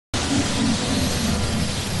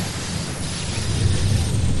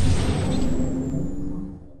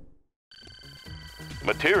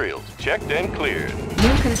Materials checked and cleared.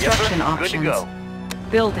 New construction Yes, options. good to go.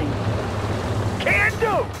 Building. Can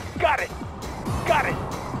do! Got it! Got it!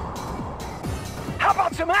 How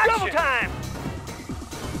about some action? Double time!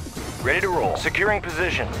 Ready to roll. Securing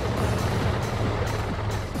position.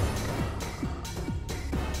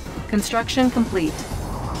 Construction complete.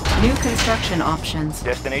 New construction options.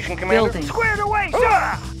 Destination commander. Building. Squared away,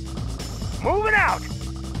 sir! Moving out!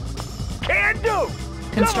 Can do!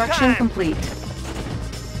 Construction complete.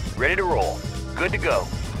 Ready to roll. Good to go.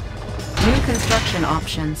 New construction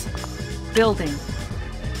options. Building.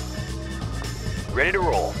 Ready to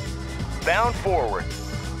roll. Bound forward.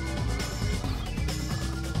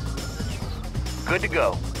 Good to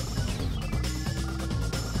go.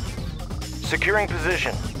 Securing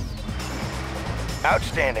position.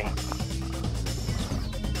 Outstanding.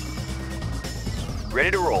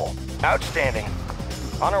 Ready to roll. Outstanding.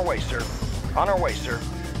 On our way, sir. On our way, sir.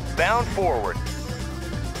 Bound forward.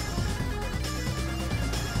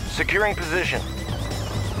 Securing position.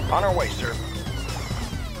 On our way, sir.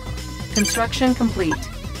 Construction complete.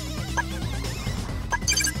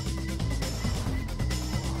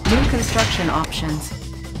 New construction options.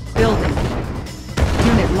 Building.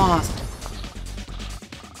 Unit lost.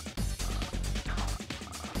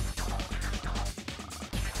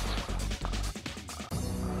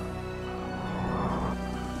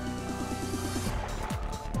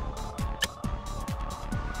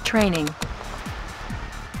 Training.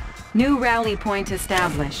 New rally point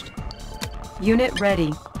established. Unit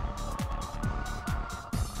ready.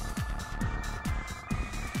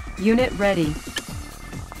 Unit ready.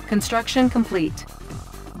 Construction complete.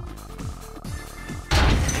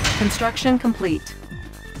 Construction complete.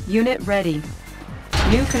 Unit ready.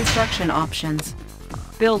 New construction options.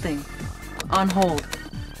 Building. On hold.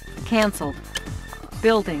 Cancelled.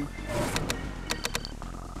 Building.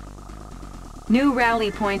 New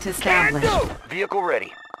rally point established. Can do! Vehicle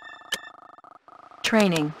ready.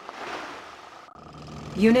 Training.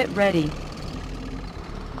 Unit ready.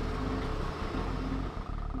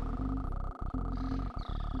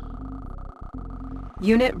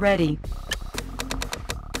 Unit ready.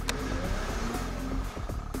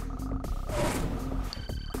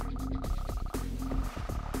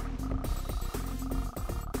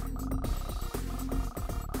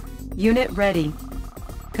 Unit ready.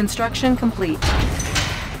 Construction complete.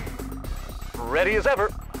 Ready as ever.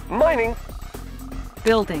 Mining.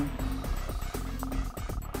 Building.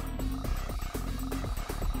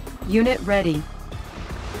 Unit ready.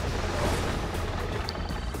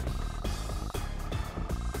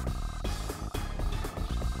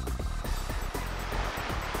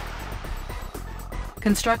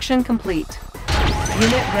 Construction complete.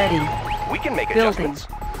 Unit ready. We can make Building. adjustments.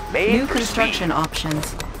 Made New for construction speed.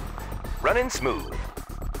 options. Running smooth.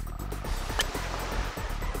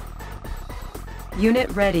 Unit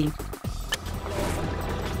ready.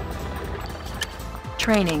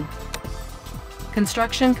 Training.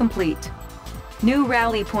 Construction complete. New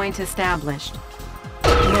rally point established.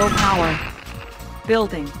 Low power.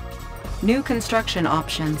 Building. New construction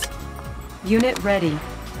options. Unit ready.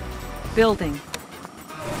 Building.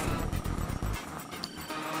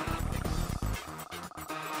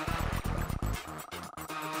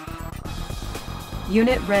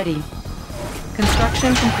 Unit ready.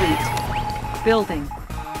 Construction complete. Building.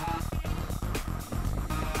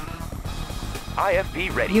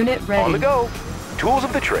 IFP ready. Unit ready. On the go. Tools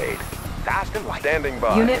of the trade. Fast and light. Standing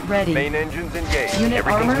by. Unit ready. Main engines engaged. Unit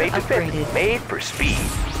Everything's armor made to upgraded. fit. Made for speed.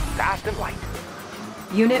 Fast and light.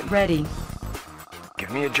 Unit ready.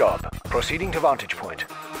 Give me a job. Proceeding to vantage point.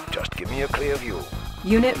 Just give me a clear view.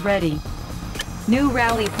 Unit ready. New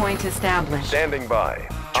rally point established. Standing by.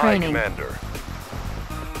 Training. Aye, Commander.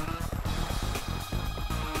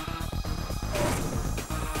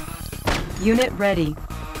 Unit ready.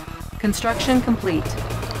 Construction complete.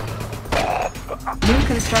 New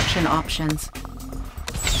construction options.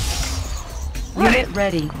 Unit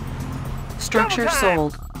ready. Structure Double time.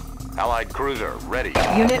 sold. Allied cruiser ready.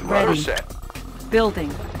 Unit Rudder ready. set.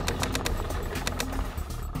 Building.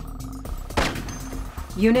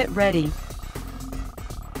 Unit ready.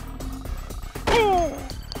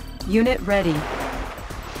 Unit ready.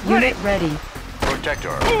 Unit ready. Protector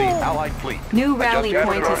of the Allied fleet. New rally Adjust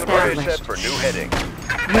point rudder set established. for new heading.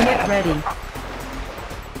 Unit ready.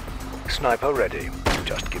 Sniper ready.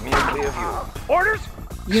 Just give me a clear view. Orders?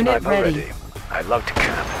 Unit Sniper ready. I love to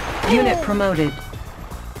camp. Unit promoted.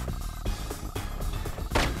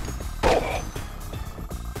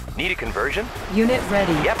 Need a conversion? Unit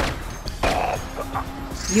ready. Yep.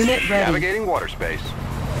 Unit ready. Navigating water space.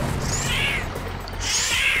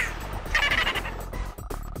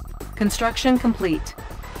 Construction complete.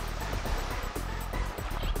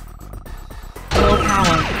 Low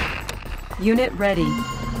power. Unit ready.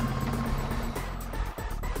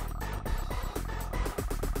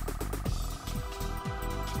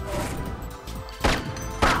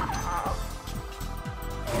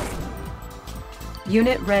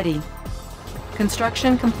 Unit ready.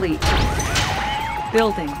 Construction complete.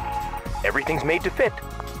 Building. Everything's made to fit.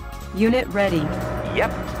 Unit ready.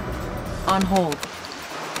 Yep. On hold.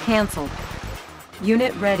 Cancelled.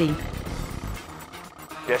 Unit ready.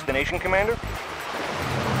 Destination, Commander?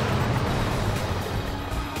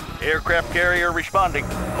 Aircraft carrier responding.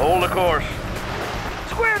 Hold the course.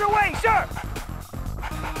 Squared away, sir!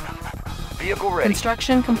 Vehicle ready.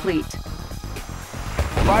 Construction complete.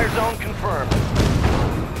 Fire zone confirmed.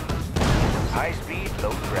 High speed,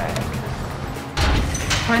 low drag.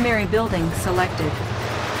 Primary building selected.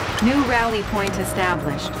 New rally point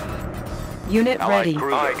established. Unit ready.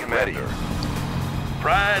 Aye, Commander.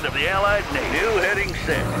 Pride of the Allied Navy. New heading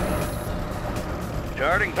set.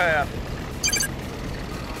 Charting path.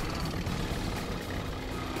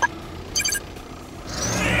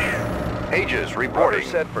 Aegis reporting.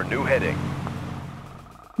 Set for new heading.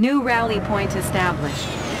 New rally point established.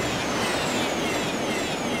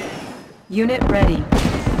 Unit ready.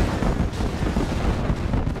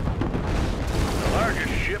 The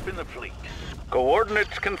largest ship in the fleet.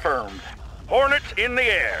 Coordinates confirmed. Hornets in the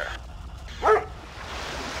air.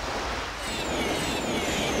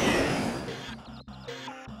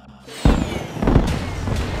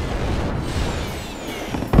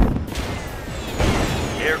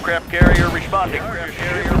 Aircraft carrier responding. Aircraft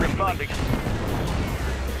carrier responding.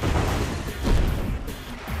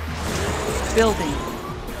 Building.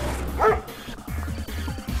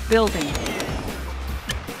 Building.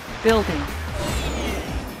 Building.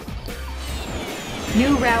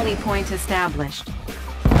 New rally point established.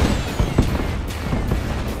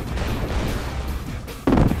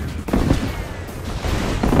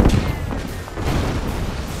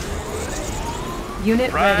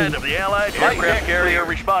 Unit Pride ready. of the Allied aircraft carrier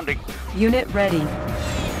responding. Unit ready.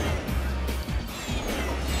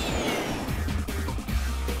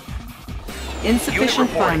 Insufficient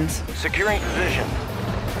Unit reporting. funds. Securing position.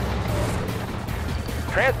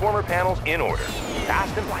 Transformer panels in order.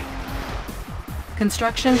 Fast and light.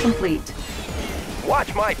 Construction complete.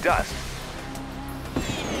 Watch my dust.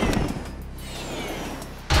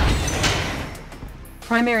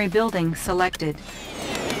 Primary building selected.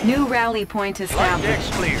 New rally point Flight established.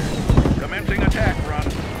 deck clear. Commencing attack run.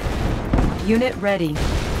 Unit ready.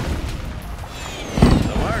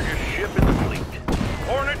 The largest ship in the fleet.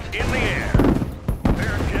 Hornets in the air.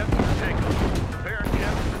 Parent jets for takeoff. Parent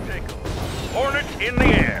jets for takeoff. Hornets in the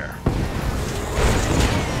air.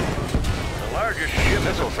 The largest ship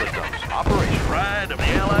Missile systems. Operation. Pride of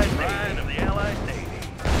the Allied Navy. Pride of the Allied Navy.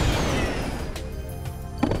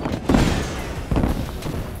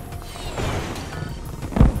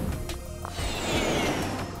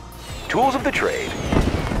 Tools of the trade.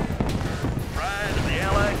 Pride of the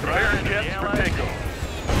Allied Navy. Parent jets for takeoff.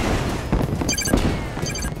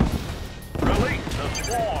 Release the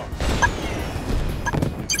swarm.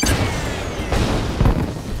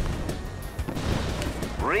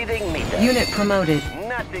 Reading meter. Unit promoted.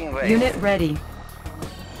 Nothing late. Unit ready.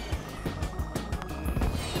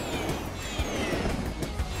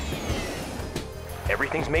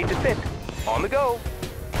 Everything's made to fit. On the go.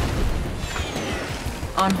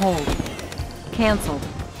 On hold. Cancelled.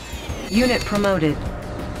 Unit promoted.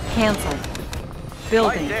 Cancelled. Flight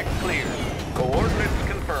Building. deck clear. Coordinates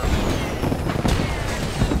confirmed.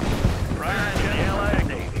 Pride of the Allied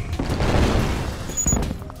Navy.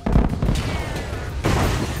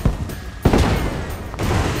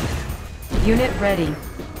 Unit ready.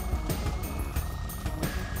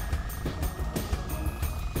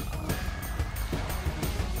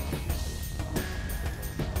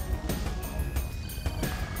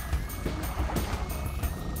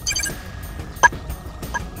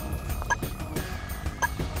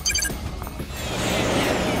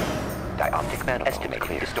 Dioptic mantle.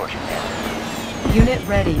 Estimating distortion now. Unit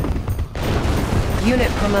ready. Unit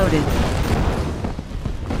promoted.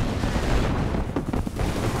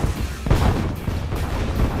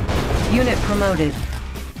 Unit promoted.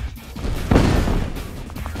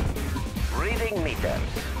 Reading meters.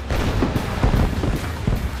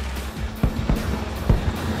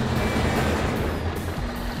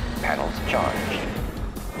 Panels charged.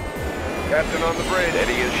 Captain on the bridge.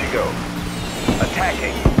 Steady as she goes.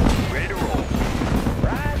 Attacking. Ready to roll.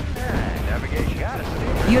 Right side. Navigation. Got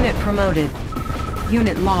it. Unit promoted.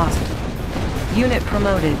 Unit lost. Unit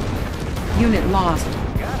promoted. Unit lost.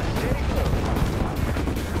 Got it. Steady flow.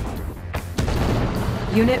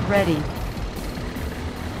 Unit ready.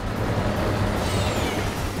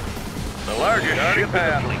 The largest ship in the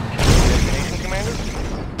fleet. Destination, Commander?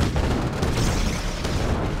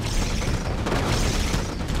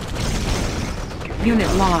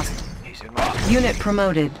 Unit lost. He's in my... Unit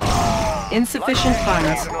promoted. Insufficient funds.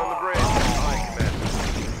 Captain on the bridge. Aye, Commander.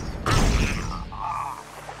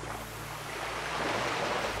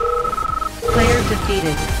 Player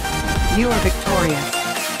defeated. You are victorious.